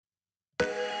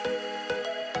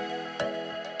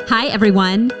Hi,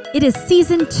 everyone. It is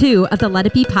season 2 of the Let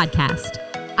It Be podcast.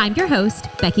 I'm your host,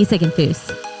 Becky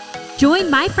Ziegenfuss. Join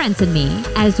my friends and me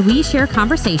as we share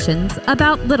conversations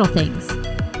about little things,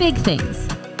 big things,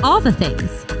 all the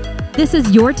things. This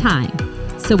is your time.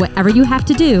 So whatever you have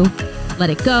to do, let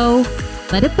it go,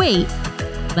 let it wait,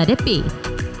 let it be.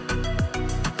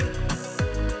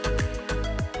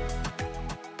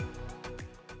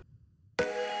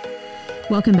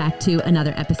 Welcome back to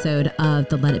another episode of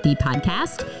the Let It Be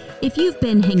podcast. If you've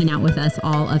been hanging out with us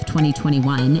all of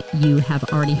 2021, you have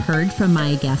already heard from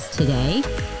my guest today.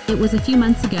 It was a few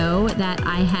months ago that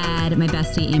I had my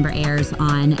bestie Amber Ayers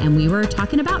on, and we were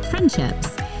talking about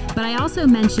friendships. But I also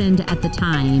mentioned at the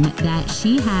time that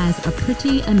she has a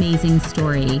pretty amazing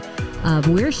story of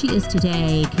where she is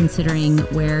today, considering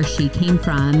where she came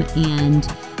from and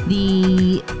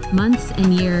the months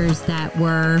and years that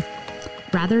were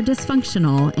rather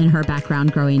dysfunctional in her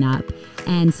background growing up.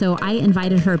 And so I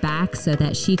invited her back so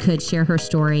that she could share her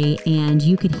story and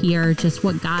you could hear just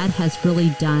what God has really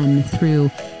done through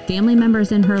family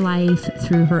members in her life,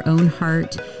 through her own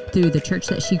heart, through the church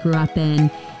that she grew up in,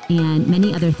 and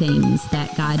many other things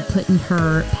that God put in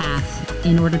her path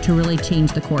in order to really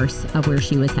change the course of where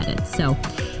she was headed. So,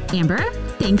 Amber,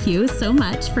 thank you so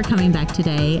much for coming back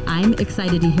today. I'm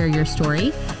excited to hear your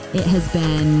story. It has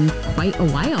been quite a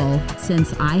while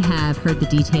since I have heard the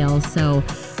details, so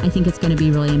I think it's going to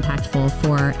be really impactful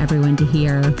for everyone to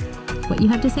hear what you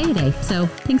have to say today. So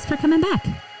thanks for coming back.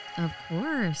 Of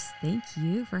course. Thank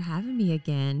you for having me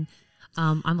again.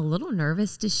 I'm a little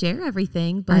nervous to share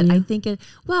everything, but I think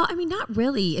not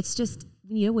really. It's just,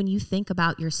 when you think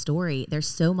about your story, there's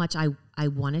so much I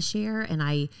want to share, and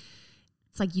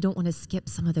it's like you don't want to skip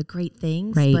some of the great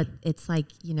things, right? But it's like,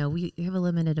 we have a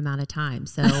limited amount of time.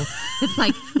 So it's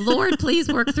like, Lord, please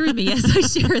work through me as I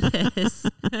share this.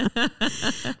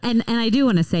 And I do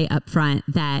want to say up front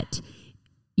that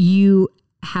you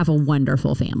have a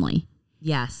wonderful family.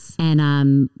 Yes.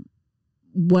 And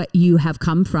what you have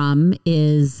come from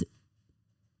is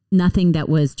nothing that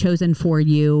was chosen for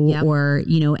you, yep, or,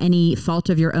 any fault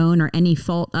of your own or any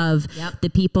fault of, yep, the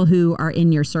people who are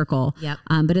in your circle. Yep.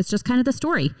 But it's just kind of the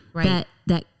story, right,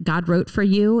 that God wrote for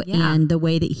you, yeah, and the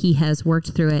way that he has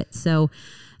worked through it. So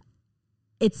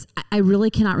I really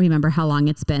cannot remember how long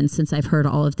it's been since I've heard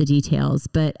all of the details,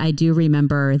 but I do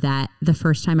remember that the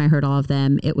first time I heard all of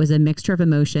them, it was a mixture of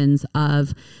emotions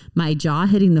of my jaw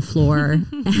hitting the floor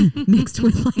mixed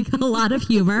with like a lot of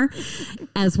humor,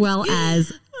 as well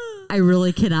as I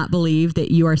really cannot believe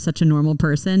that you are such a normal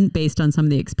person based on some of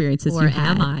the experiences you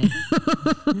had. Or am I?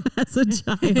 As a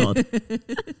child.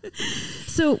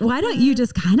 So why don't you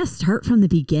just kind of start from the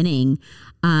beginning?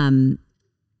 I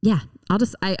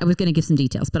was going to give some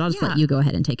details, but I'll just let you go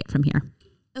ahead and take it from here.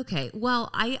 Okay. Well,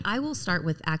 I will start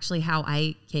with actually how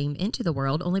I came into the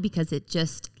world, only because it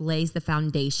just lays the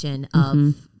foundation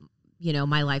of,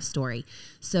 my life story.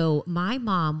 So my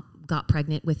mom got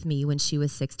pregnant with me when she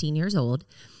was 16 years old.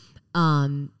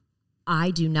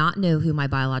 I do not know who my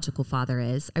biological father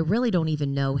is. I really don't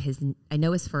even know I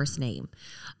know his first name.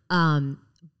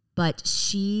 But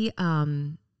she,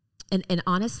 and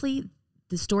honestly,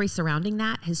 the story surrounding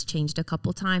that has changed a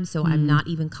couple times. So I'm not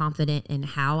even confident in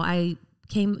how I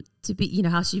came to be,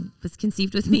 how she was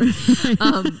conceived with me.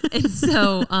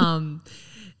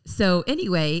 So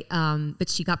anyway, but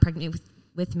she got pregnant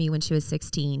with me when she was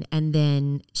 16. And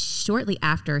then shortly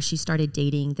after, she started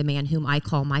dating the man whom I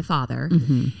call my father.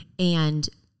 Mm-hmm. And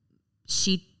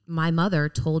my mother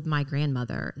told my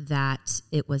grandmother that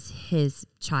it was his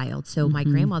child. So my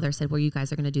grandmother said, well, you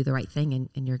guys are going to do the right thing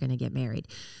and you're going to get married.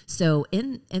 So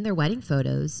in their wedding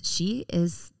photos, she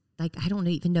is like, I don't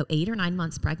even know, 8 or 9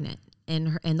 months pregnant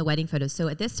in the wedding photos. So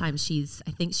at this time,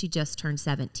 I think she just turned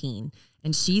 17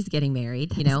 and she's getting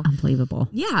married, That's unbelievable.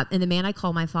 Yeah. And the man I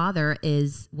call my father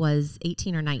was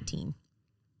 18 or 19.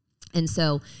 And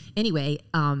so anyway,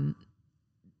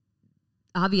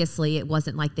 obviously it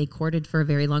wasn't like they courted for a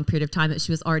very long period of time, but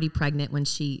she was already pregnant when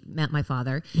she met my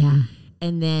father. Yeah.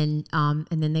 And then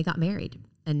they got married.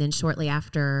 And then shortly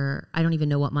after, I don't even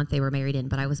know what month they were married in,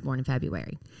 but I was born in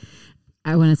February.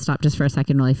 I want to stop just for a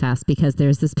second really fast because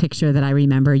there's this picture that I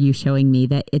remember you showing me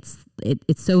that it's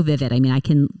so vivid. I mean, I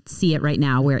can see it right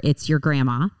now where it's your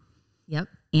grandma. Yep.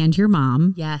 And your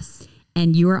mom. Yes.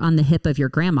 And you are on the hip of your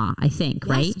grandma, I think, yes,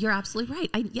 right? You're absolutely right.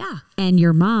 Yeah. And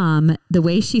your mom, the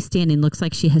way she's standing looks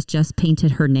like she has just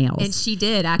painted her nails. And she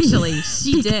did, actually.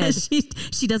 She did.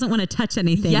 She doesn't want to touch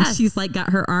anything. Yes. She's like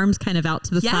got her arms kind of out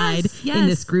to the side in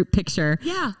this group picture.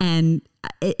 Yeah. And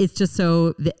it's just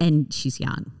so, and she's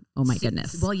young. Oh my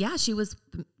goodness. Well, yeah, she was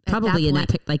probably in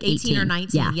that like 18 or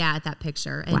 19. Yeah, at that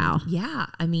picture. And wow. Yeah.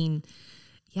 I mean,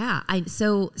 Yeah. Not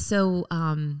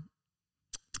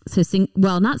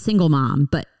single mom,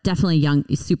 but definitely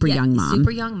super young mom.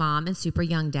 Super young mom and super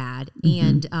young dad.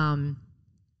 And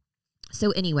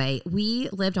so anyway, we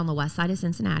lived on the west side of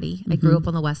Cincinnati. I grew up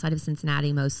on the west side of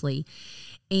Cincinnati mostly.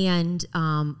 And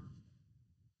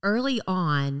early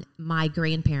on, my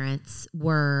grandparents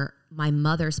my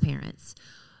mother's parents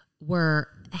were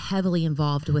heavily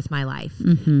involved with my life.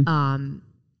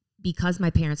 Because my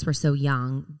parents were so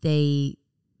young, they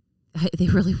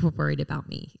really were worried about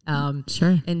me.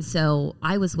 Sure. And so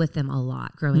I was with them a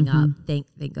lot growing up. Thank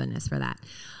goodness for that.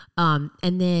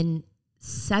 And then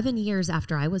 7 years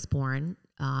after I was born,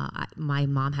 my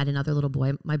mom had another little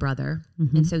boy, my brother.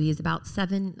 And so he's about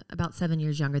 7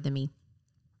 years younger than me.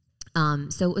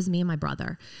 So it was me and my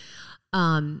brother.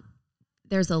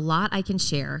 There's a lot I can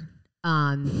share,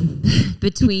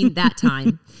 between that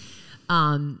time.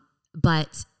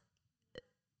 But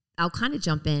I'll kind of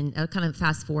jump in. I'll kind of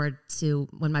fast forward to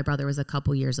when my brother was a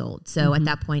couple years old. So at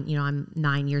that point, I'm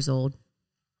 9 years old.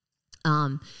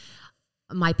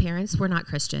 My parents were not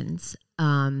Christians.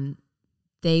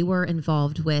 They were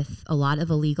involved with a lot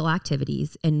of illegal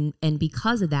activities. And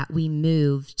because of that, we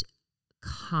moved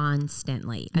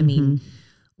constantly. I mean,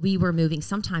 we were moving,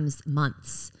 sometimes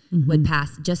months would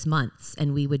pass, just months,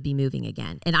 and we would be moving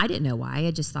again. And I didn't know why.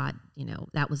 I just thought,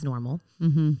 that was normal.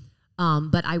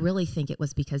 But I really think it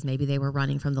was because maybe they were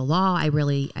running from the law.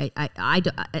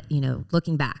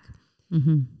 Looking back.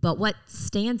 But what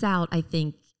stands out, I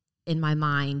think, in my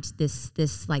mind,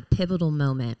 this like pivotal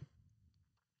moment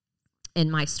in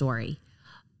my story,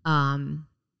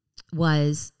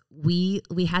 was we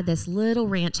had this little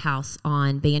ranch house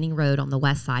on Banning Road on the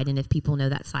west side. And if people know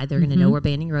that side, they're going to know where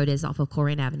Banning Road is, off of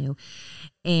Colerain Avenue.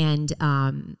 And,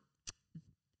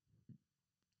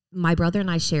 my brother and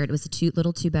I shared, it was a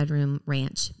little 2-bedroom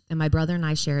ranch, and my brother and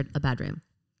I shared a bedroom.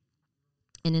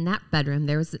 And in that bedroom,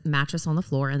 there was a mattress on the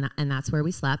floor, and that's where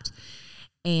we slept.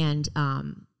 And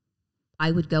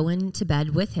I would go into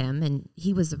bed with him, and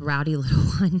he was a rowdy little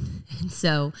one. And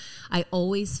so I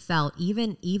always felt,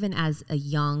 even as a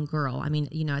young girl, I mean,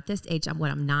 at this age,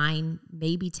 I'm 9,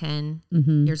 maybe 10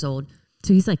 years old.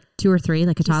 So he's like 2 or 3,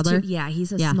 like a toddler?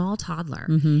 He's a small toddler.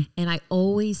 And I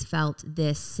always felt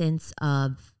this sense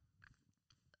of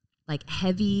like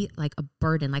heavy, like a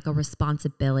burden, like a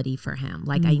responsibility for him.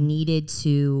 Like I needed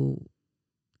to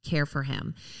care for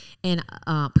him and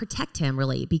protect him,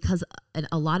 really, because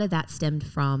a lot of that stemmed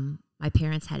from my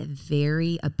parents had a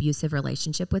very abusive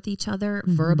relationship with each other,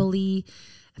 verbally,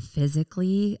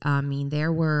 physically. I mean,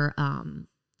 there were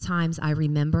times I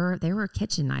remember there were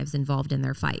kitchen knives involved in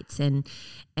their fights. And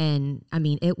I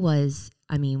mean,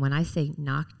 when I say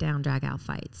knock down, drag out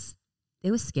fights,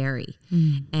 it was scary.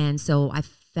 And so I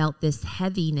felt this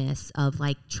heaviness of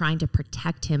like trying to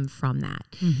protect him from that.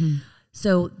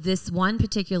 So this one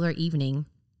particular evening,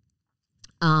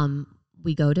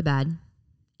 we go to bed,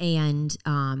 and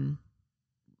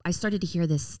I started to hear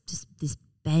this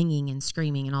banging and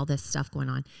screaming and all this stuff going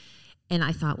on. And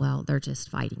I thought, well, they're just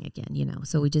fighting again,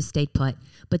 So we just stayed put.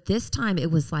 But this time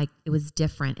it was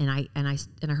different, and I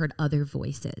heard other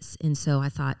voices. And so I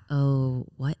thought, oh,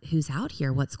 who's out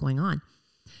here? What's going on?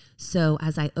 So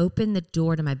as I opened the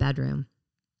door to my bedroom,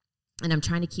 and I'm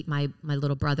trying to keep my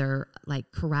little brother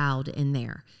like corralled in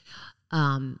there,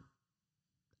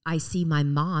 I see my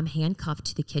mom handcuffed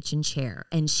to the kitchen chair,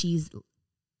 and she's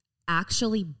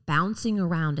actually bouncing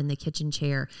around in the kitchen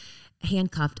chair,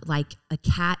 handcuffed like a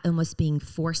cat almost being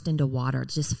forced into water,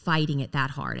 just fighting it that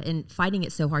hard, and fighting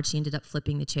it so hard she ended up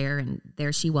flipping the chair, and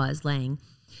there she was laying.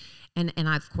 And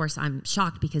of course I'm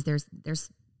shocked because there's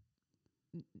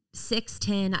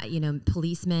 6-10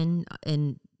 policemen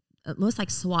and most like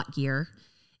SWAT gear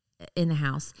in the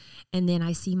house. And then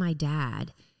I see my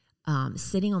dad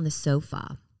sitting on the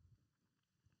sofa,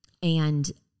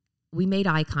 and we made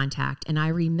eye contact, and I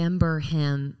remember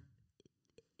him,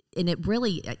 and it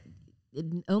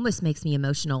almost makes me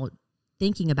emotional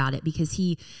thinking about it, because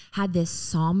he had this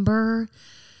somber,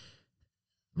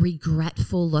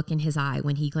 regretful look in his eye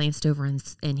when he glanced over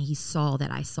and he saw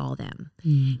that I saw them.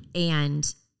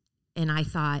 And I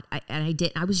thought,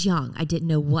 I was young. I didn't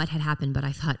know what had happened, but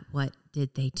I thought, what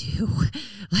did they do?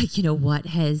 What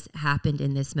has happened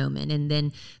in this moment? And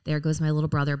then there goes my little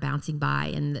brother bouncing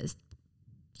by, and this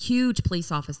huge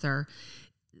police officer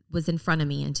was in front of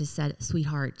me and just said,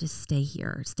 sweetheart, just stay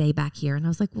here, stay back here. And I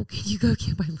was like, well, can you go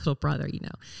get my little brother,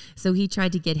 So he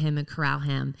tried to get him and corral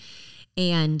him.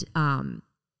 And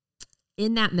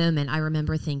in that moment, I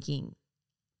remember thinking,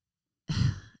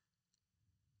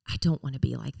 I don't want to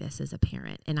be like this as a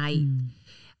parent. And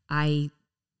I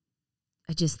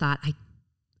just thought,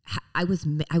 I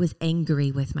was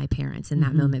angry with my parents in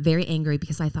that moment, very angry,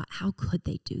 because I thought, how could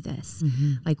they do this?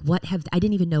 Like, I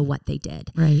didn't even know what they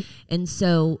did. Right. And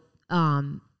so,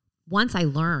 once I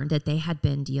learned that they had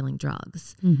been dealing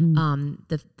drugs,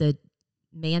 the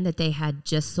man that they had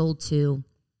just sold to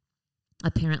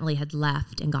apparently had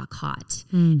left and got caught.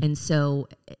 And so,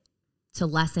 to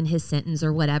lessen his sentence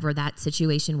or whatever that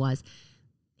situation was,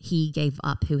 he gave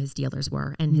up who his dealers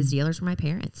were, and his dealers were my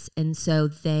parents. And so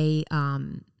they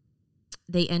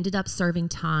ended up serving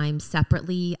time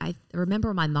separately. I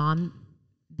remember my mom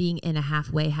being in a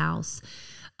halfway house.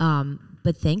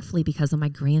 But thankfully, because of my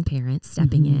grandparents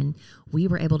stepping in, we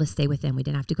were able to stay with them. We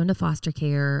didn't have to go into foster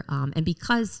care. And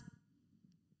because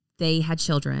they had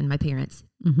children, my parents,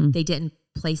 they didn't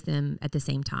place them at the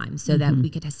same time so that we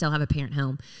could still have a parent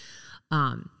home.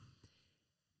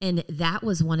 And that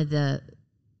was one of the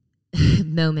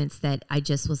moments that I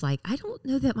just was like, I don't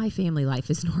know that my family life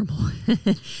is normal.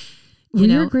 Were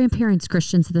your grandparents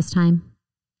Christians at this time?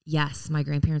 Yes, my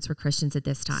grandparents were Christians at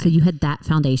this time. So you had that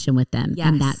foundation with them, yes,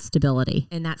 and that stability.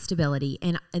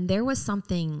 And there was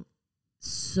something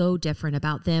so different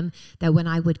about them that when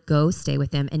I would go stay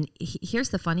with them, and here's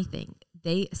the funny thing.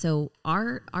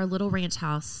 Our little ranch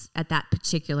house at that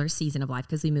particular season of life,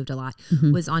 because we moved a lot,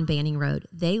 was on Banning Road.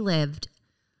 They lived,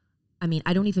 I mean,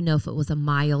 I don't even know if it was a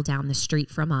mile down the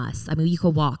street from us. I mean, you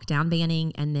could walk down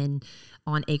Banning, and then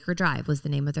on Acre Drive was the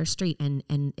name of their street.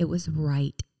 And it was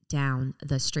right down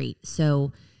the street.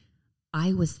 So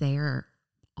I was there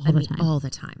all the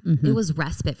time. It was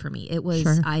respite for me. It was,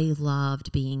 I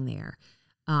loved being there.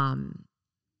 And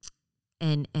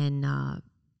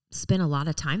spent a lot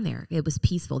of time there. It was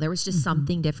peaceful. There was just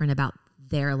something different about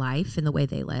their life and the way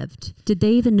they lived. Did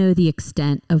they even know the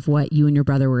extent of what you and your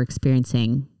brother were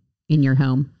experiencing in your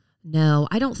home? No,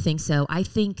 I don't think so. I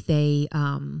think they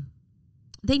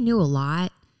knew a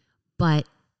lot, but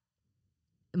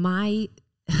my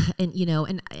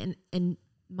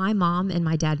mom and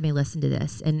my dad may listen to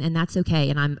this, and that's okay.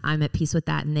 And I'm at peace with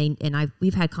that. And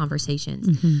we've had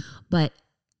conversations, but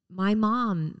my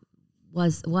mom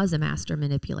was a master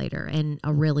manipulator and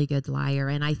a really good liar.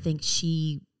 And I think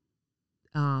she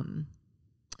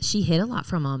hid a lot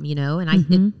from him,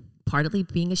 and partly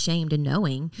being ashamed and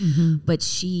knowing, but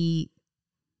she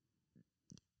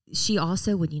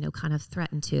also would, kind of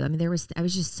threaten to. I mean, I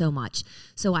was just so much.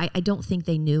 So I don't think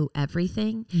they knew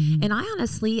everything. And I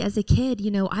honestly, as a kid,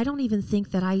 I don't even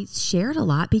think that I shared a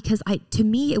lot, because to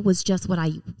me, it was just what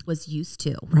I was used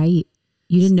to. Right.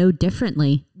 You didn't know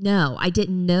differently. No, I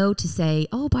didn't know to say,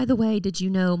 oh, by the way, did you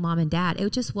know mom and dad?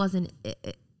 It just wasn't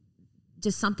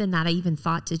just something that I even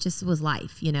thought it just was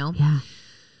life, Yeah.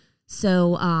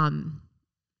 So,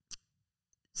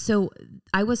 so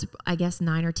I was, I guess,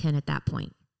 9 or 10 at that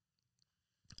point.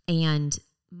 And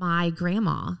my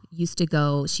grandma used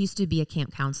to be a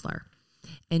camp counselor.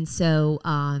 And so,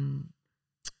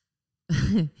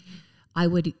 I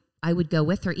would go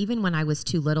with her even when I was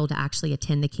too little to actually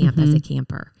attend the camp as a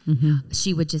camper.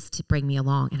 She would just bring me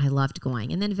along, and I loved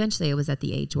going. And then eventually I was at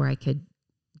the age where I could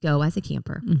go as a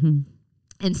camper.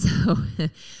 And so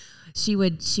she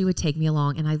would take me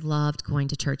along, and I loved going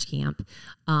to church camp.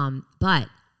 But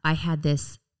I had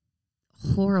this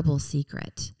horrible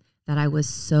secret that I was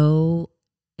so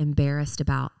embarrassed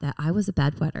about, that I was a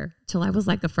bedwetter till I was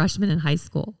like a freshman in high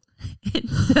school. And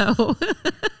so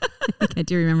I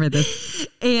do remember this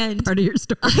and part of your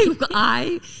story.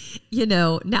 I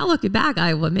now looking back,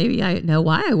 maybe I know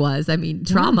why I was. I mean,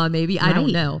 trauma, maybe, I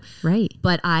don't know. Right.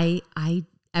 But I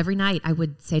every night I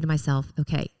would say to myself,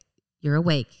 okay, you're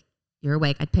awake. You're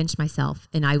awake. I'd pinch myself,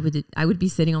 and I would be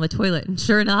sitting on the toilet, and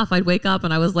sure enough, I'd wake up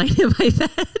and I was laying in my bed.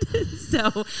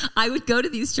 So I would go to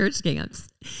these church camps,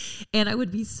 and I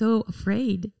would be so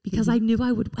afraid because I knew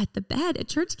I would wet the bed at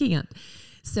church camp.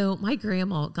 So my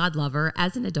grandma, God love her,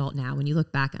 as an adult now, when you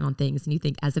look back on things and you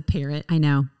think as a parent, I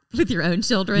know, with your own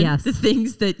children, the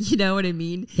things that, you know what I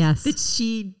mean? Yes. That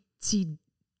she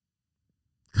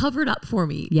covered up for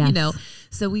me, yes.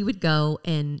 So we would go,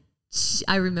 and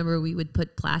I remember we would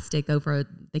put plastic over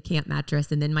the camp mattress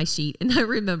and then my sheet. And I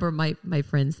remember my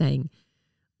friend saying,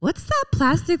 "What's that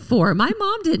plastic for? My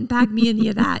mom didn't pack me any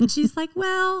of that." And she's like,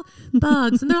 "Well,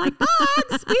 bugs." And they're like,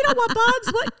 "Bugs? We don't want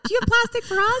bugs. What? Do you have plastic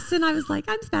for us?" And I was like,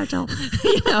 "I'm special."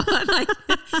 I'm like,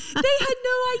 they had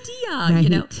no idea,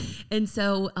 right. And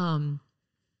so, and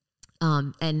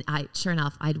sure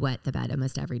enough, I'd wet the bed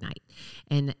almost every night.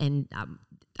 And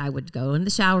I would go in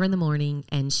the shower in the morning,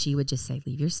 and she would just say,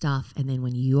 "Leave your stuff. And then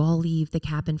when you all leave the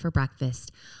cabin for breakfast,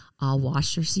 I'll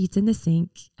wash your sheets in the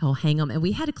sink. I'll hang them." And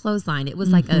we had a clothesline. It was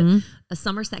like a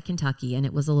Somerset, Kentucky. And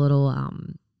it was a little,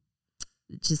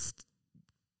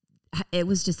 it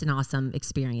was just an awesome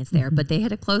experience there. But they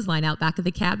had a clothesline out back of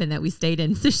the cabin that we stayed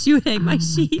in. So she would hang my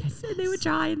sheets and they would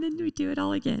dry and then we'd do it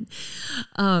all again.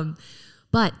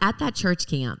 But at that church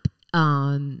camp,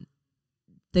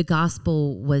 the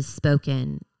gospel was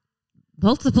spoken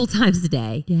multiple times a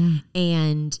day. Yeah.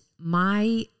 And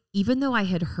even though I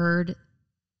had heard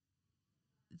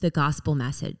the gospel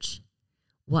message,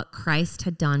 what Christ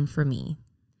had done for me,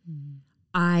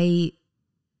 I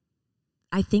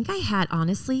think I had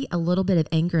honestly a little bit of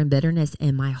anger and bitterness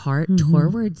in my heart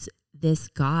towards this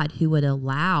God who would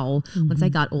allow, once I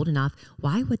got old enough,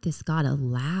 why would this God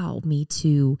allow me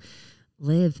to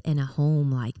live in a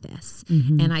home like this?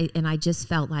 And I just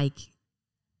felt like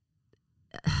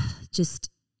just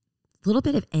a little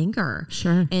bit of anger.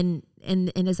 Sure. And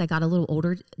as I got a little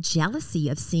older, jealousy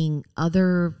of seeing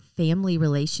other family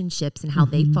relationships and how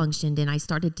they functioned. And I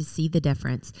started to see the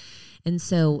difference. And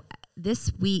so this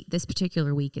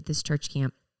particular week at this church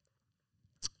camp,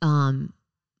 God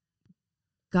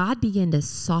began to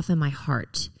soften my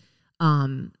heart.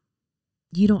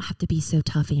 You don't have to be so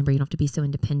tough, Amber. You don't have to be so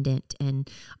independent. And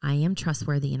I am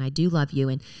trustworthy and I do love you.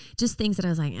 And just things that I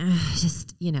was like,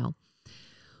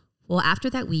 Well, after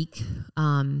that week,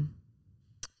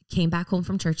 came back home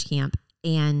from church camp,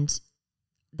 and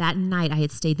that night I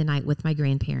had stayed the night with my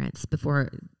grandparents before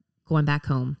going back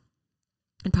home.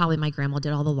 And probably my grandma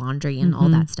did all the laundry and all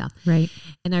that stuff. Right.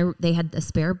 And they had a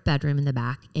spare bedroom in the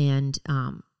back, and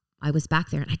I was back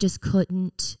there, and I just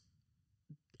couldn't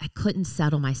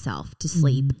settle myself to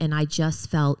sleep. And I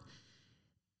just felt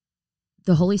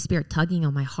the Holy Spirit tugging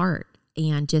on my heart,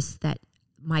 and just that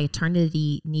my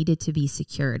eternity needed to be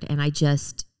secured.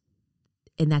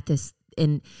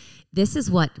 And this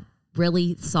is what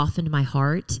really softened my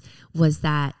heart, was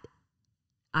that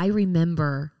I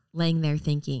remember laying there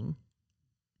thinking,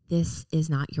 this is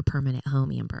not your permanent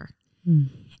home, Amber.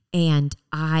 And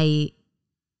I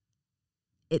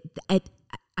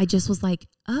just was like,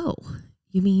 oh,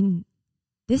 you mean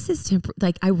this is temporary?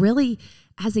 Like, I really,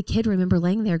 as a kid, remember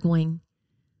laying there going,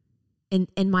 and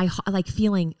my, like,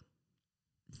 feeling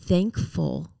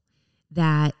thankful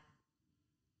that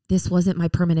this wasn't my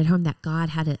permanent home, that God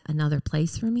had another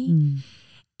place for me.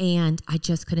 And I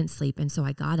just couldn't sleep. And so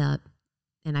I got up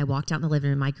and I walked out in the living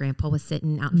room. My grandpa was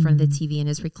sitting out in front of the TV in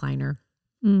his recliner.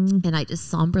 And I just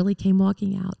somberly came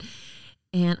walking out.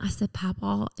 And I said,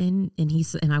 Papa, and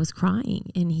I was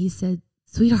crying. And he said,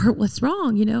 sweetheart, what's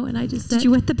wrong? And I just said, did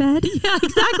you wet the bed? Yeah,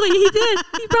 exactly. He did.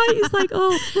 He's like,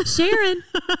 oh, Sharon.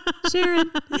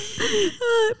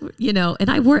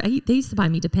 And they used to buy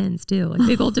me Depends too, like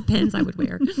big old Depends I would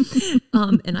wear.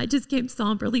 And I just came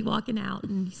somberly walking out,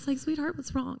 and he's like, sweetheart,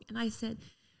 what's wrong? And I said,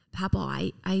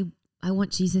 Papa, I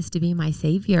want Jesus to be my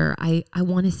savior. I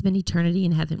want to spend eternity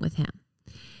in heaven with him.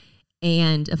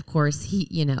 And of course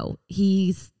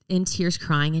he's in tears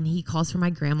crying, and he calls for my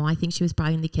grandma. I think she was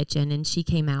probably in the kitchen, and she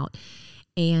came out,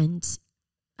 and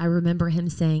I remember him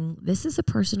saying, this is a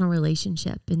personal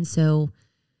relationship. And so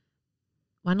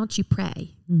why don't you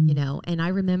pray? And I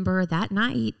remember that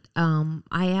night,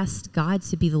 I asked God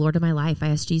to be the Lord of my life. I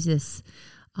asked Jesus,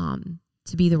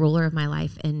 to be the ruler of my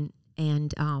life and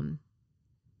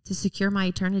to secure my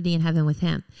eternity in heaven with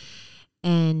him.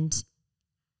 And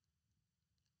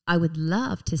I would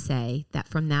love to say that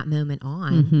from that moment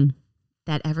on,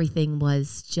 that everything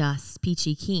was just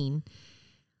peachy keen,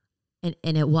 and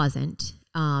it wasn't.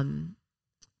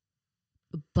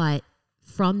 But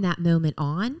from that moment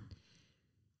on,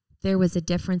 there was a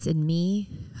difference in me,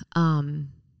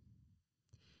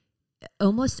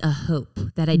 almost a hope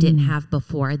that I didn't have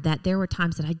before, that there were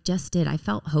times that I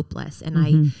felt hopeless, and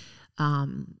I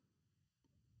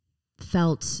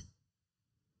felt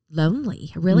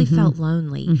lonely. I really felt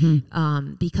lonely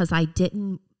because I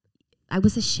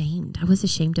was ashamed. I was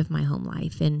ashamed of my home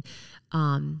life. And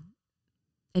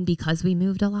because we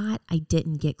moved a lot, I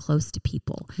didn't get close to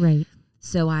people. Right.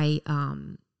 So I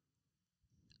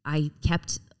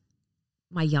kept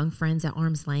my young friends at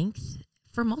arm's length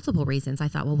for multiple reasons. I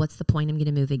thought, well, what's the point? I'm going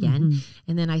to move again.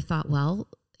 And then I thought, well,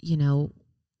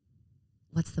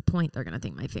 what's the point? They're going to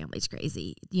think my family's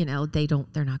crazy. They're not going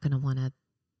to want to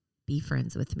be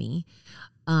friends with me.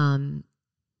 And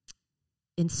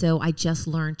so I just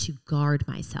learned to guard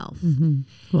myself.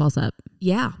 Walls up.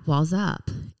 Yeah. Walls up.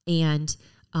 And,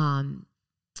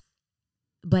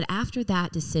 but after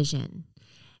that decision,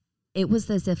 it was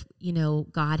as if,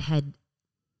 God had,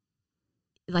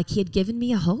 like, he had given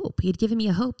me a hope. He had given me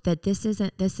a hope that this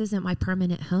isn't my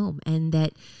permanent home, and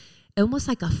that almost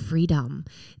like a freedom,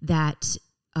 that,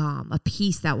 a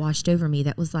peace that washed over me,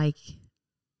 that was like,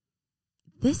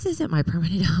 this isn't my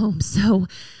permanent home. So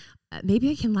maybe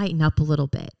I can lighten up a little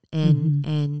bit. And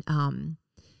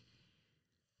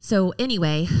So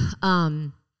anyway,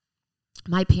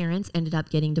 my parents ended up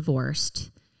getting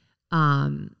divorced. How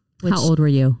old were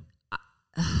you?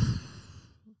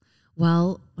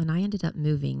 Well, when I ended up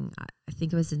moving, I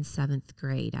think it was in 7th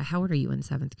grade. How old are you in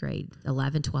 7th grade?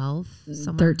 11, 12?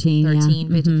 13.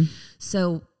 13. Yeah. Mm-hmm.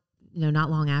 So, not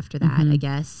long after that, I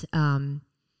guess,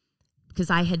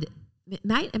 because it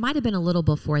might have been a little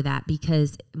before that,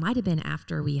 because it might have been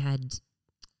after we had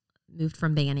moved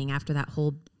from Banning, after that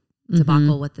whole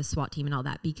debacle with the SWAT team and all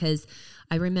that, because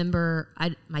I remember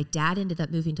my dad ended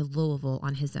up moving to Louisville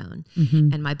on his own,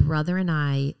 and my brother and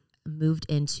I moved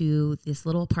into this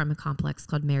little apartment complex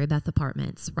called Mary Beth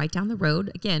Apartments right down the road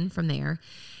again from there.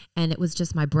 And it was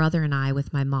just my brother and I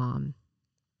with my mom.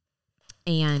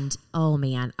 And oh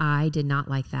man, I did not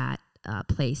like that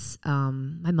place.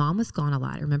 My mom was gone a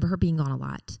lot. I remember her being gone a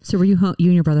lot. So were you you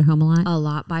and your brother home a lot? A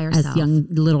lot by ourselves. As young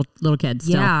little kids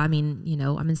still? Yeah, I mean,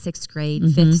 I'm in 6th grade,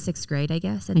 5th, 6th grade, I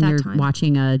guess, at and that you're time.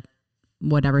 watching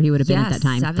whatever he would have been at that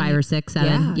time, 5 or 6,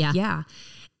 7. Yeah.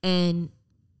 And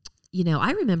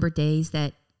I remember days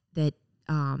that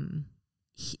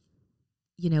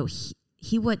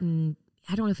he wouldn't,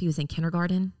 I don't know if he was in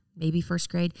kindergarten, maybe 1st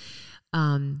grade,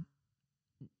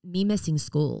 me missing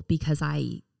school because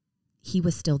he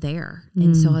was still there.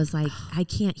 And so I was like,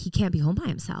 he can't be home by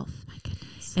himself. My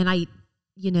goodness. And I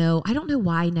don't know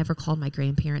why I never called my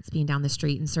grandparents being down the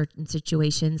street in certain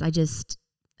situations. I just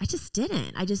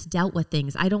didn't. I just dealt with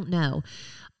things. I don't know.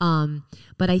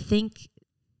 But I think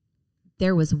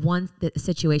there was one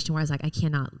situation where I was like, I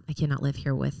cannot live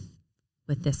here with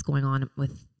this going on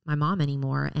with my mom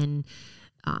anymore. And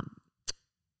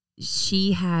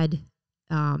she had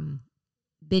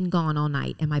been gone all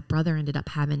night, and my brother ended up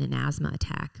having an asthma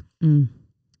attack. And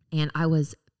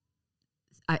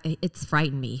it's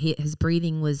frightened me. His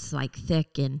breathing was like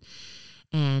thick, and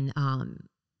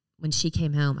when she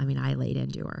came home, I mean, I laid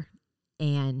into her,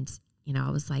 and I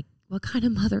was like, what kind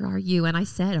of mother are you? And I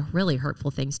said really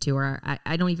hurtful things to her.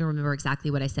 I don't even remember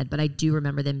exactly what I said, but I do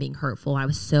remember them being hurtful. I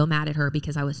was so mad at her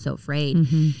because I was so afraid.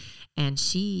 And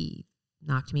she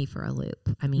knocked me for a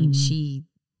loop. I mean,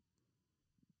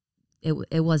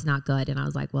 it was not good. And I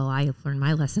was like, well, I have learned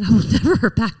my lesson. I will never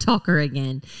back talk her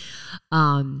again.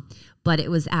 But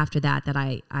it was after that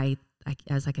I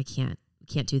was like, I can't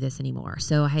do this anymore.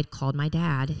 So I had called my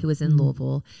dad, who was in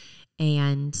Louisville,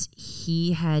 and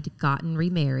he had gotten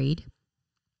remarried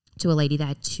to a lady that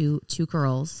had two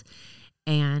girls.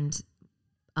 And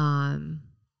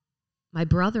my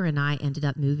brother and I ended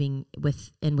up moving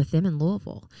with them in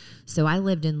Louisville. So I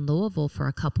lived in Louisville for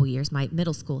a couple years, my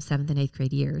middle school, 7th and 8th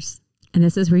grade years. And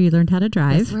this is where you learned how to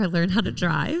drive? This is where I learned how to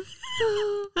drive.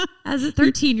 As a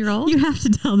 13-year-old. You have to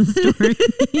tell the story.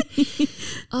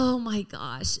 Oh my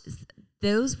gosh.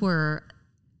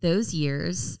 Those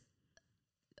years.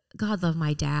 God love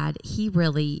my dad. He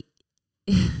really,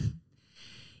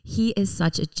 he is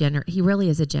such he really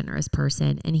is a generous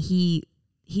person. And he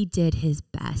did his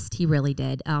best. He really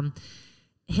did.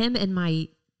 Him and my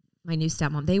new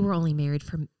stepmom, they were married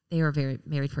for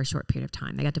a short period of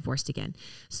time. They got divorced again.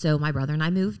 So my brother and I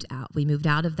moved out. We moved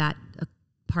out of that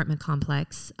apartment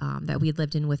complex that we had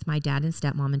lived in with my dad and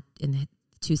stepmom and the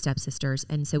 2 stepsisters.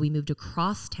 And so we moved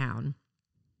across town.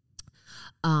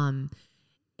 And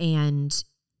then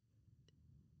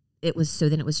it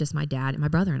was just my dad and my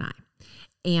brother and I.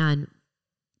 And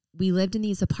we lived in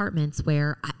these apartments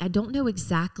where I don't know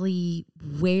exactly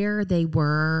where they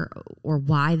were or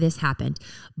why this happened,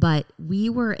 but we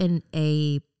were in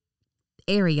a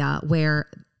area where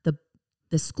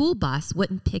the school bus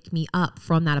wouldn't pick me up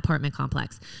from that apartment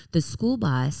complex. The school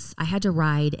bus, I had to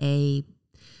ride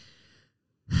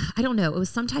I don't know. It was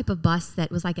some type of bus that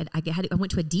was like I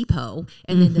went to a depot,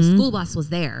 and then the school bus was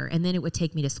there, and then it would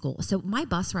take me to school. So my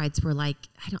bus rides were like,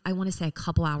 I want to say a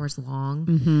couple hours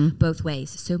long both ways.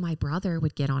 So my brother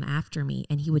would get on after me,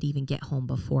 and he would even get home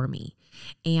before me.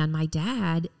 And my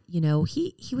dad, he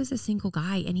was a single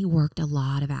guy, and he worked a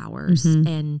lot of hours,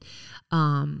 and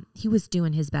he was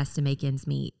doing his best to make ends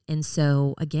meet. And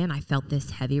so again, I felt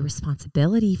this heavy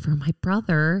responsibility for my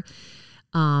brother,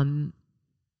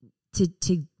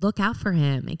 to look out for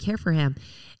him and care for him.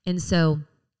 And so,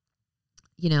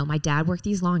 my dad worked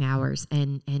these long hours,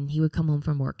 and he would come home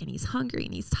from work, and he's hungry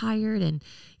and he's tired. And,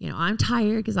 I'm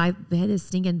tired because I had this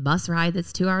stinking bus ride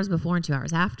that's 2 hours before and 2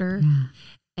 hours after.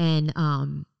 Yeah.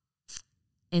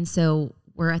 And so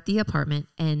we're at the apartment.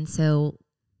 And so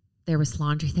there was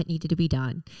laundry that needed to be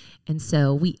done. And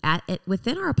so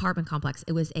within our apartment complex,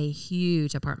 it was a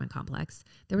huge apartment complex.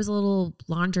 There was a little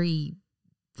laundry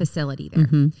facility there.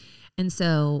 And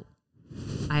so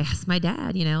I asked my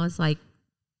dad, it's like,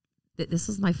 this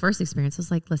was my first experience. I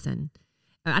was like, listen,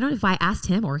 I don't know if I asked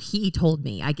him or he told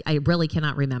me. I really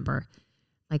cannot remember.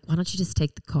 Like, why don't you just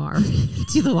take the car to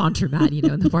the laundromat,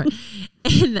 in the park?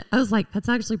 And I was like, that's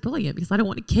actually brilliant because I don't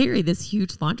want to carry this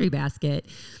huge laundry basket.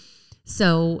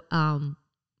 So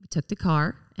we took the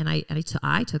car, and I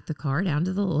took the car down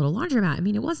to the little laundromat. I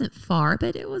mean, it wasn't far,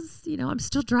 but it was, I'm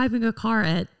still driving a car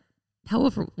at how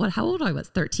old I was,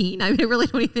 13. I really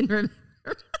don't even remember.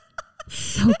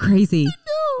 So crazy.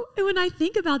 No. And when I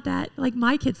think about that, like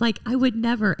my kids, like I would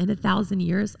never in 1,000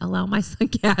 years allow my son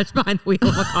Cash behind the wheel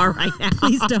of a car right now.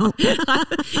 Please don't.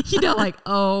 Like,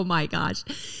 oh my gosh.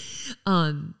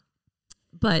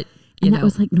 But that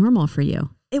was like normal for you.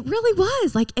 It really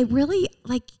was. Like it really,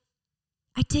 like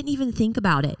I didn't even think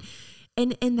about it.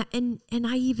 And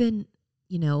I even,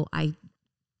 I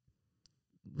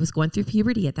was going through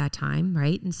puberty at that time,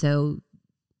 right? And so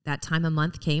that time of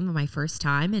month came, my first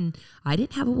time, and I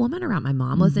didn't have a woman around. My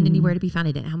mom wasn't anywhere to be found.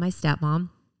 I didn't have my stepmom.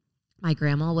 My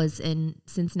grandma was in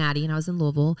Cincinnati, and I was in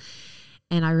Louisville.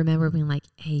 And I remember being like,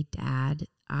 "Hey, Dad,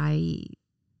 I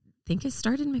think I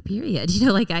started my period."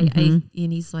 And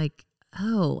he's like,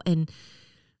 "Oh," and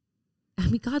I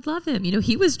mean, God love him.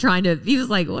 He was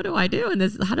like, what do I do in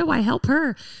this? How do I help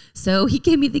her? So he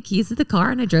gave me the keys of the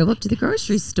car, and I drove up to the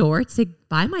grocery store to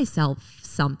buy myself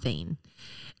something.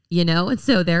 And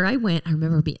so there I went. I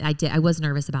remember I was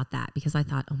nervous about that because I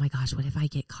thought, oh my gosh, what if I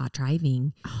get caught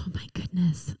driving? Oh my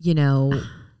goodness.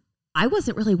 I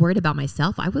wasn't really worried about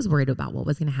myself. I was worried about what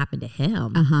was going to happen to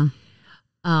him.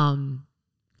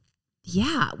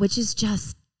 Yeah, which is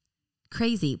just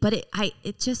crazy. But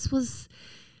it just was,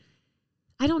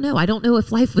 I don't know. I don't know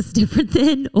if life was different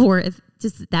then or if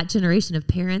just that generation of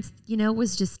parents,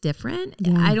 was just different.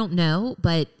 Yeah. I don't know,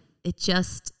 but it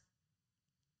just,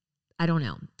 I don't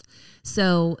know.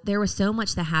 So there was so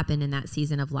much that happened in that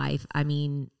season of life. I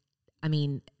don't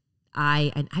even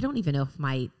know if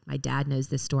my dad knows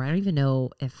this story. I don't even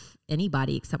know if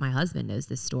anybody except my husband knows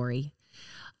this story.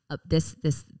 But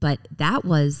that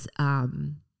was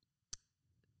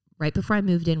right before I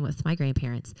moved in with my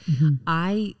grandparents.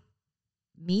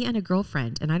 Me and a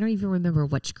girlfriend, and I don't even remember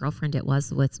which girlfriend it was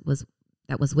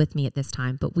that was with me at this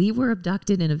time, but we were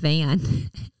abducted in a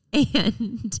van,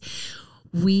 and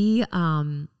we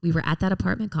were at that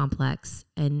apartment complex,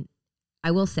 and I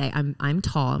will say I'm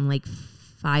tall. I'm like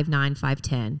 5'9",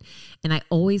 5'10", and I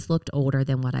always looked older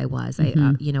than what I was.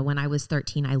 When I was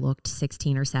 13, I looked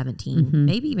 16 or 17,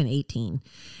 maybe even 18.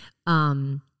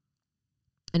 And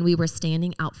we were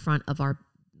standing out front of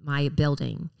my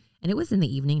building, and it was in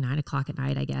the evening, 9 o'clock at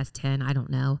night, I guess 10, I don't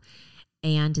know.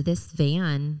 And this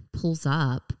van pulls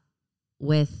up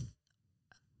with,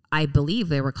 I believe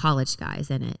there were college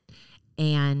guys in it,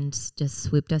 and just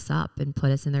swooped us up and put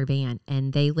us in their van.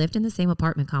 And they lived in the same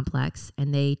apartment complex,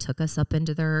 and they took us up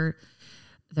into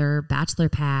their bachelor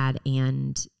pad.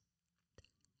 And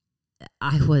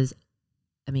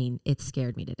it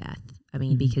scared me to death.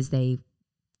 Because they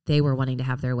were wanting to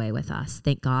have their way with us.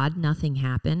 Thank God nothing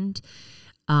happened.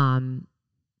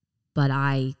 But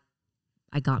I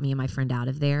got me and my friend out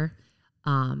of there.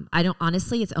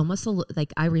 It's almost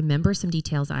like I remember some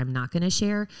details that I'm not going to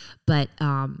share, but,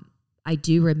 I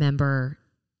do remember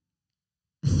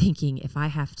thinking, if I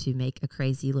have to make a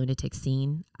crazy lunatic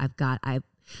scene, I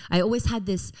always had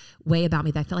this way about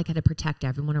me that I felt like I had to protect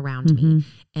everyone around me.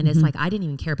 And it's like, I didn't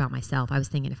even care about myself. I was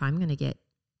thinking, if I'm going to get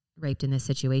raped in this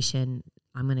situation,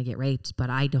 I'm going to get raped,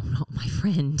 but I don't want my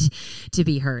friend to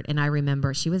be hurt. And I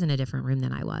remember she was in a different room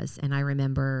than I was. And I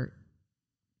remember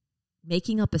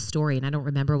making up a story, and I don't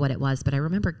remember what it was, but I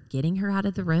remember getting her out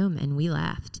of the room, and we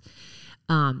left.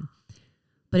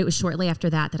 But it was shortly after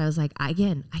that I was like, I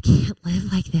can't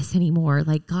live like this anymore.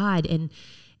 Like, God. And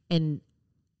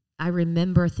I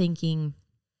remember thinking,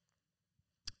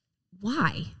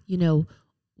 why?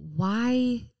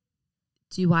 Why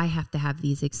do I have to have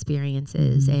these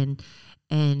experiences? And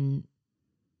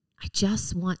I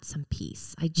just want some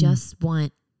peace. I just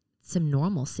want some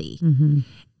normalcy.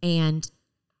 And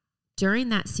during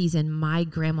that season, my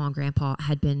grandma and grandpa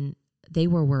they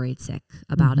were worried sick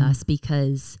about us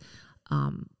because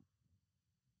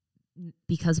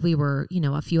we were,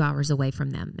 a few hours away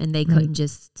from them, and they couldn't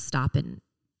just stop in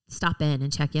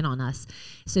and check in on us.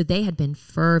 So they had been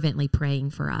fervently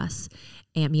praying for us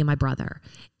and me and my brother,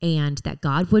 and that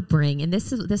God would bring, and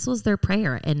this was their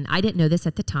prayer. And I didn't know this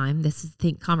at the time. This is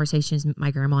the conversations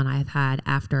my grandma and I have had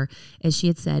after, as she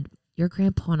had said, your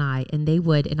grandpa and I, and they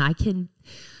would, and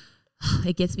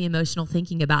it gets me emotional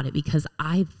thinking about it because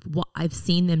I've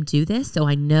seen them do this. So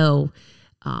I know,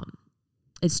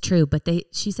 it's true, but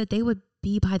she said they would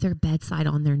be by their bedside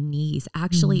on their knees,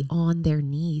 actually on their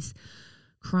knees,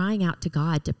 crying out to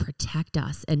God to protect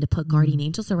us and to put guardian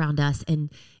angels around us. And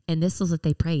this was what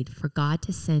they prayed, for God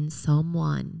to send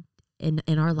someone in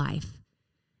our life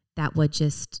that would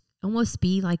just almost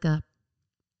be like a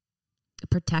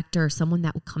protector, someone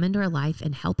that would come into our life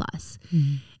and help us.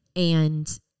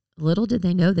 And little did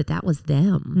they know that was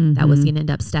them that was going to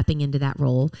end up stepping into that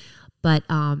role. But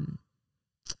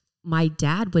my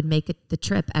dad would make the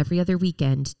trip every other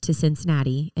weekend to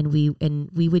Cincinnati, and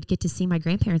we would get to see my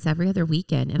grandparents every other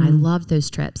weekend. And I loved those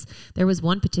trips. There was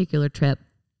one particular trip,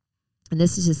 and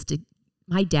this is just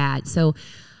my dad. So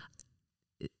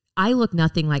I look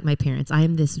nothing like my parents. I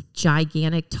am this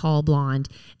gigantic, tall blonde,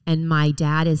 and my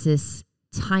dad is this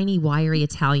tiny, wiry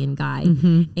Italian guy.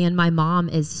 And my mom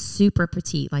is super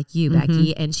petite, like you,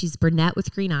 Becky, and she's brunette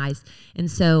with green eyes. And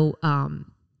so,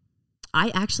 I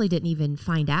actually didn't even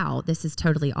find out, this is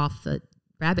totally off the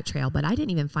rabbit trail, but I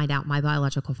didn't even find out my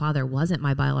biological father wasn't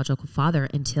my biological father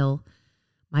until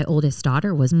my oldest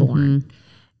daughter was born.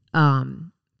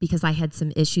 Because I had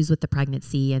some issues with the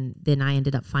pregnancy, and then I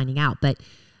ended up finding out. But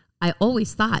I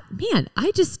always thought, man,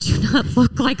 I just do not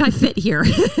look like I fit here.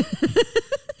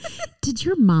 Did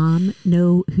your mom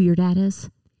know who your dad is?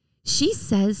 She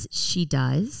says she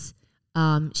does.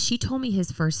 She told me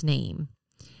his first name,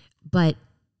 but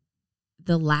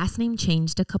the last name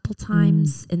changed a couple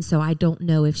times. And so I don't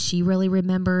know if she really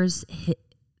remembers.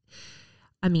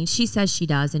 I mean, she says she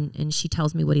does, and she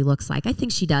tells me what he looks like. I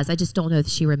think she does. I just don't know if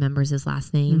she remembers his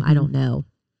last name. I don't know.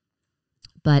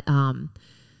 But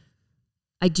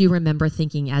I do remember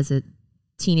thinking as a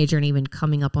teenager, and even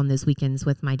coming up on those weekends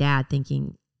with my dad,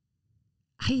 thinking,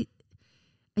 I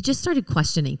just started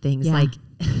questioning things like,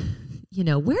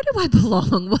 where do I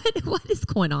belong? What is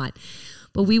going on?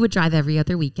 But we would drive every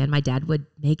other weekend. My dad would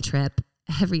make trip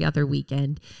every other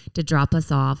weekend to drop us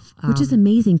off. Which is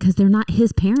amazing, because they're not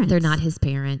his parents. They're not his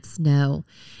parents, no.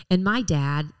 And my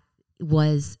dad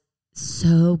was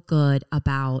so good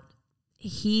about,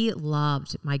 he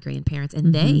loved my grandparents,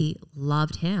 and they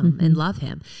loved him and love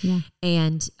him. Yeah.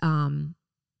 And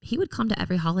he would come to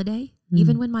every holiday,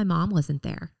 even when my mom wasn't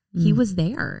there. He was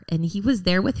there, and he was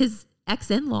there with his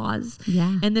ex-in-laws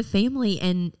and the family,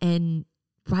 and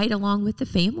right along with the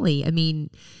family. I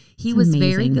mean, he was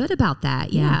very good about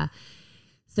that. Yeah.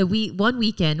 So one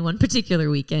particular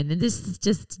weekend, and this is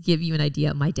just to give you an idea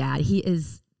of my dad,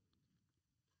 he's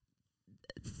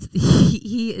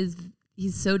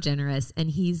so generous, and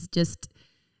he's just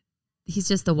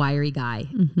a wiry guy.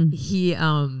 He,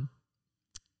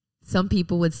 some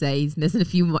people would say he's missing a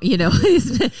few more,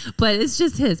 but it's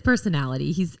just his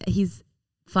personality. He's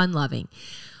fun loving.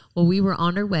 Well, we were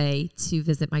on our way to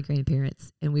visit my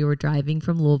grandparents, and we were driving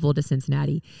from Louisville to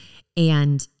Cincinnati.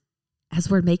 And as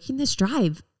we're making this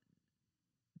drive,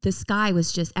 the sky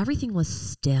was everything was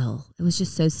still. It was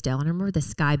just so still. And I remember the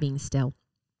sky being still.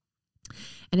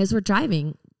 And as we're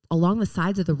driving along the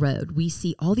sides of the road, we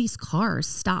see all these cars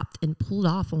stopped and pulled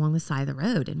off along the side of the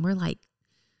road. And we're like,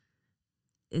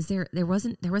 there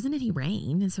wasn't any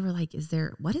rain. And so we're like,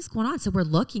 what is going on? So we're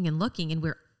looking, and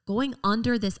we're going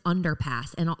under this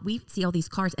underpass, and we see all these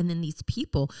cars, and then these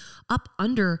people out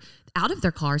of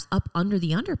their cars, up under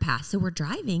the underpass. So we're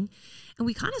driving, and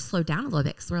we kind of slowed down a little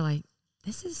bit, because we're like,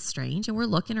 this is strange. And we're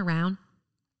looking around,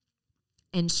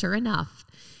 and sure enough,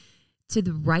 to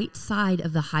the right side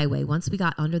of the highway, once we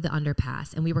got under the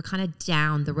underpass, and we were kind of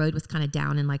down, the road was kind of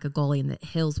down in like a gully, and the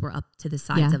hills were up to the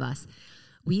sides of us.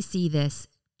 We see this,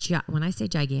 when I say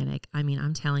gigantic, I mean,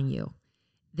 I'm telling you,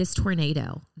 this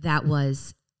tornado that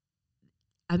was,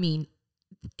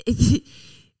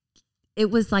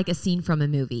 it was like a scene from a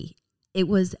movie. It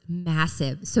was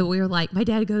massive. So we were like, my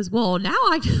dad goes, well, now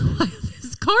I know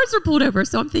these cars are pulled over.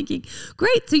 So I'm thinking,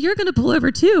 great. So you're going to pull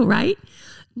over too, right?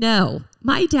 No,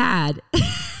 my dad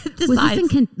decides. Was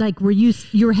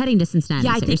this you were heading to Cincinnati?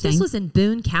 Yeah, I think this was in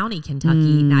Boone County,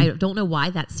 Kentucky. Now, I don't know why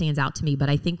that stands out to me, but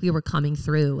I think we were coming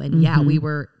through, and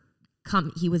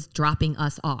he was dropping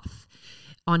us off,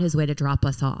 on his way to drop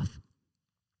us off.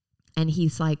 And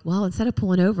he's like, well, instead of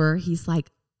pulling over, he's like,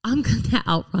 I'm going to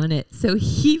outrun it. So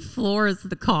he floors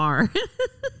the car. And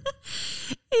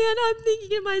I'm thinking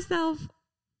to myself,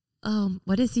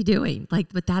 what is he doing?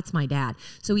 But that's my dad.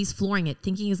 So he's flooring it,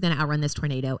 thinking he's going to outrun this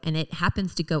tornado. And it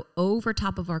happens to go over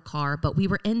top of our car. But we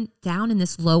were down in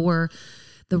this the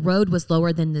road was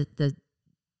lower than the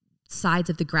sides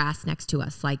of the grass next to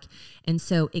us. And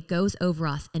so it goes over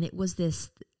us. And it was this,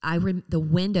 the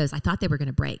windows, I thought they were going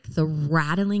to break. The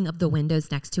rattling of the windows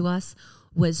next to us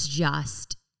was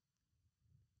just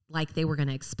like they were going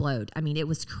to explode. I mean, it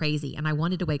was crazy. And I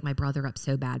wanted to wake my brother up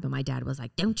so bad, but my dad was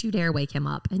like, don't you dare wake him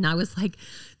up. And I was like,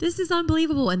 this is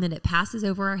unbelievable. And then it passes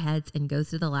over our heads and goes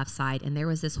to the left side. And there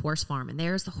was this horse farm, and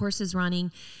there's the horses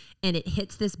running, and it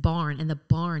hits this barn, and the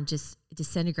barn just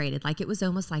disintegrated. Like it was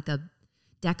almost like a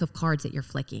deck of cards that you're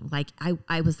flicking. Like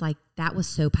I was like, that was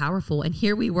so powerful. And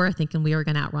here we were thinking we were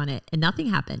going to outrun it, and nothing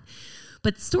happened.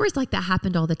 But stories like that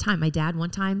happened all the time. My dad one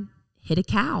time hit a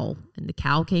cow, and the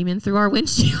cow came in through our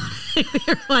windshield. We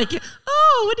were like,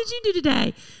 oh, what did you do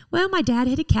today? Well, my dad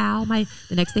hit a cow. The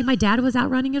next day my dad was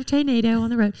out running a tornado on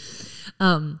the road.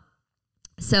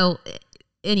 So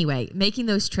anyway, making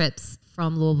those trips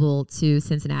from Louisville to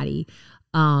Cincinnati,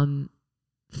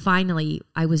 finally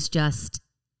I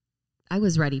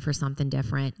was ready for something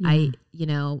different.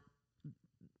 Yeah.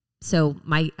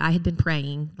 I had been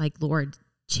praying like, Lord,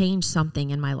 change something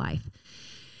in my life.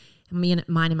 Mine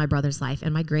and my brother's life.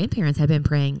 And my grandparents had been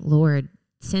praying, Lord,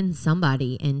 send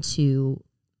somebody into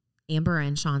Amber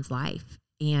and Sean's life.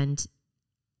 And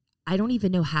I don't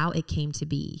even know how it came to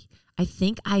be. I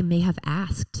think I may have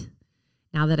asked,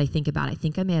 now that I think about it, I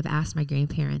think I may have asked my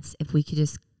grandparents if we could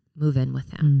just move in with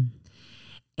him.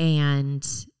 And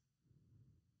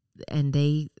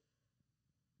they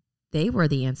were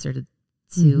the answer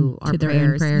to our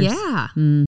prayers. Yeah.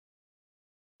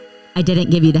 I didn't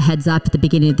give you the heads up at the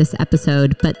beginning of this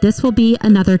episode, but this will be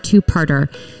another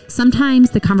two-parter.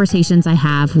 Sometimes the conversations I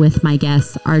have with my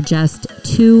guests are just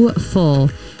too full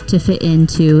to fit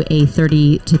into a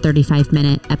 30 to 35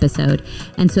 minute episode.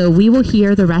 And so we will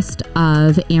hear the rest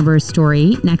of Amber's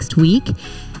story next week.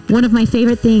 One of my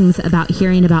favorite things about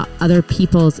hearing about other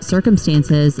people's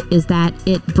circumstances is that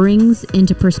it brings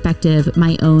into perspective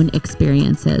my own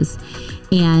experiences.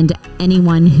 And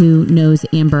anyone who knows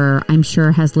Amber, I'm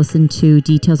sure, has listened to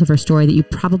details of her story that you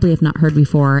probably have not heard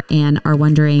before and are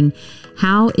wondering,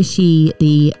 how is she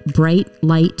the bright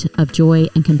light of joy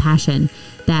and compassion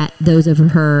that those of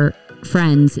her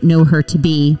friends know her to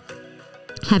be,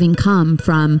 having come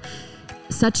from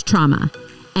such trauma?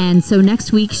 And so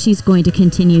next week, she's going to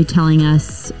continue telling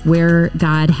us where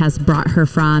God has brought her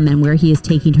from and where he is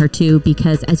taking her to,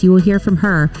 because as you will hear from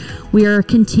her, we are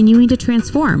continuing to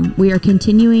transform. We are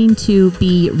continuing to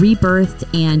be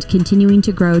rebirthed and continuing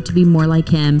to grow to be more like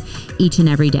him each and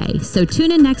every day. So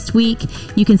tune in next week.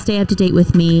 You can stay up to date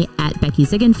with me at Becky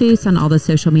Ziegenfuss on all the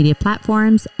social media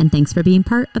platforms. And thanks for being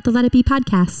part of the Let It Be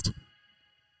podcast.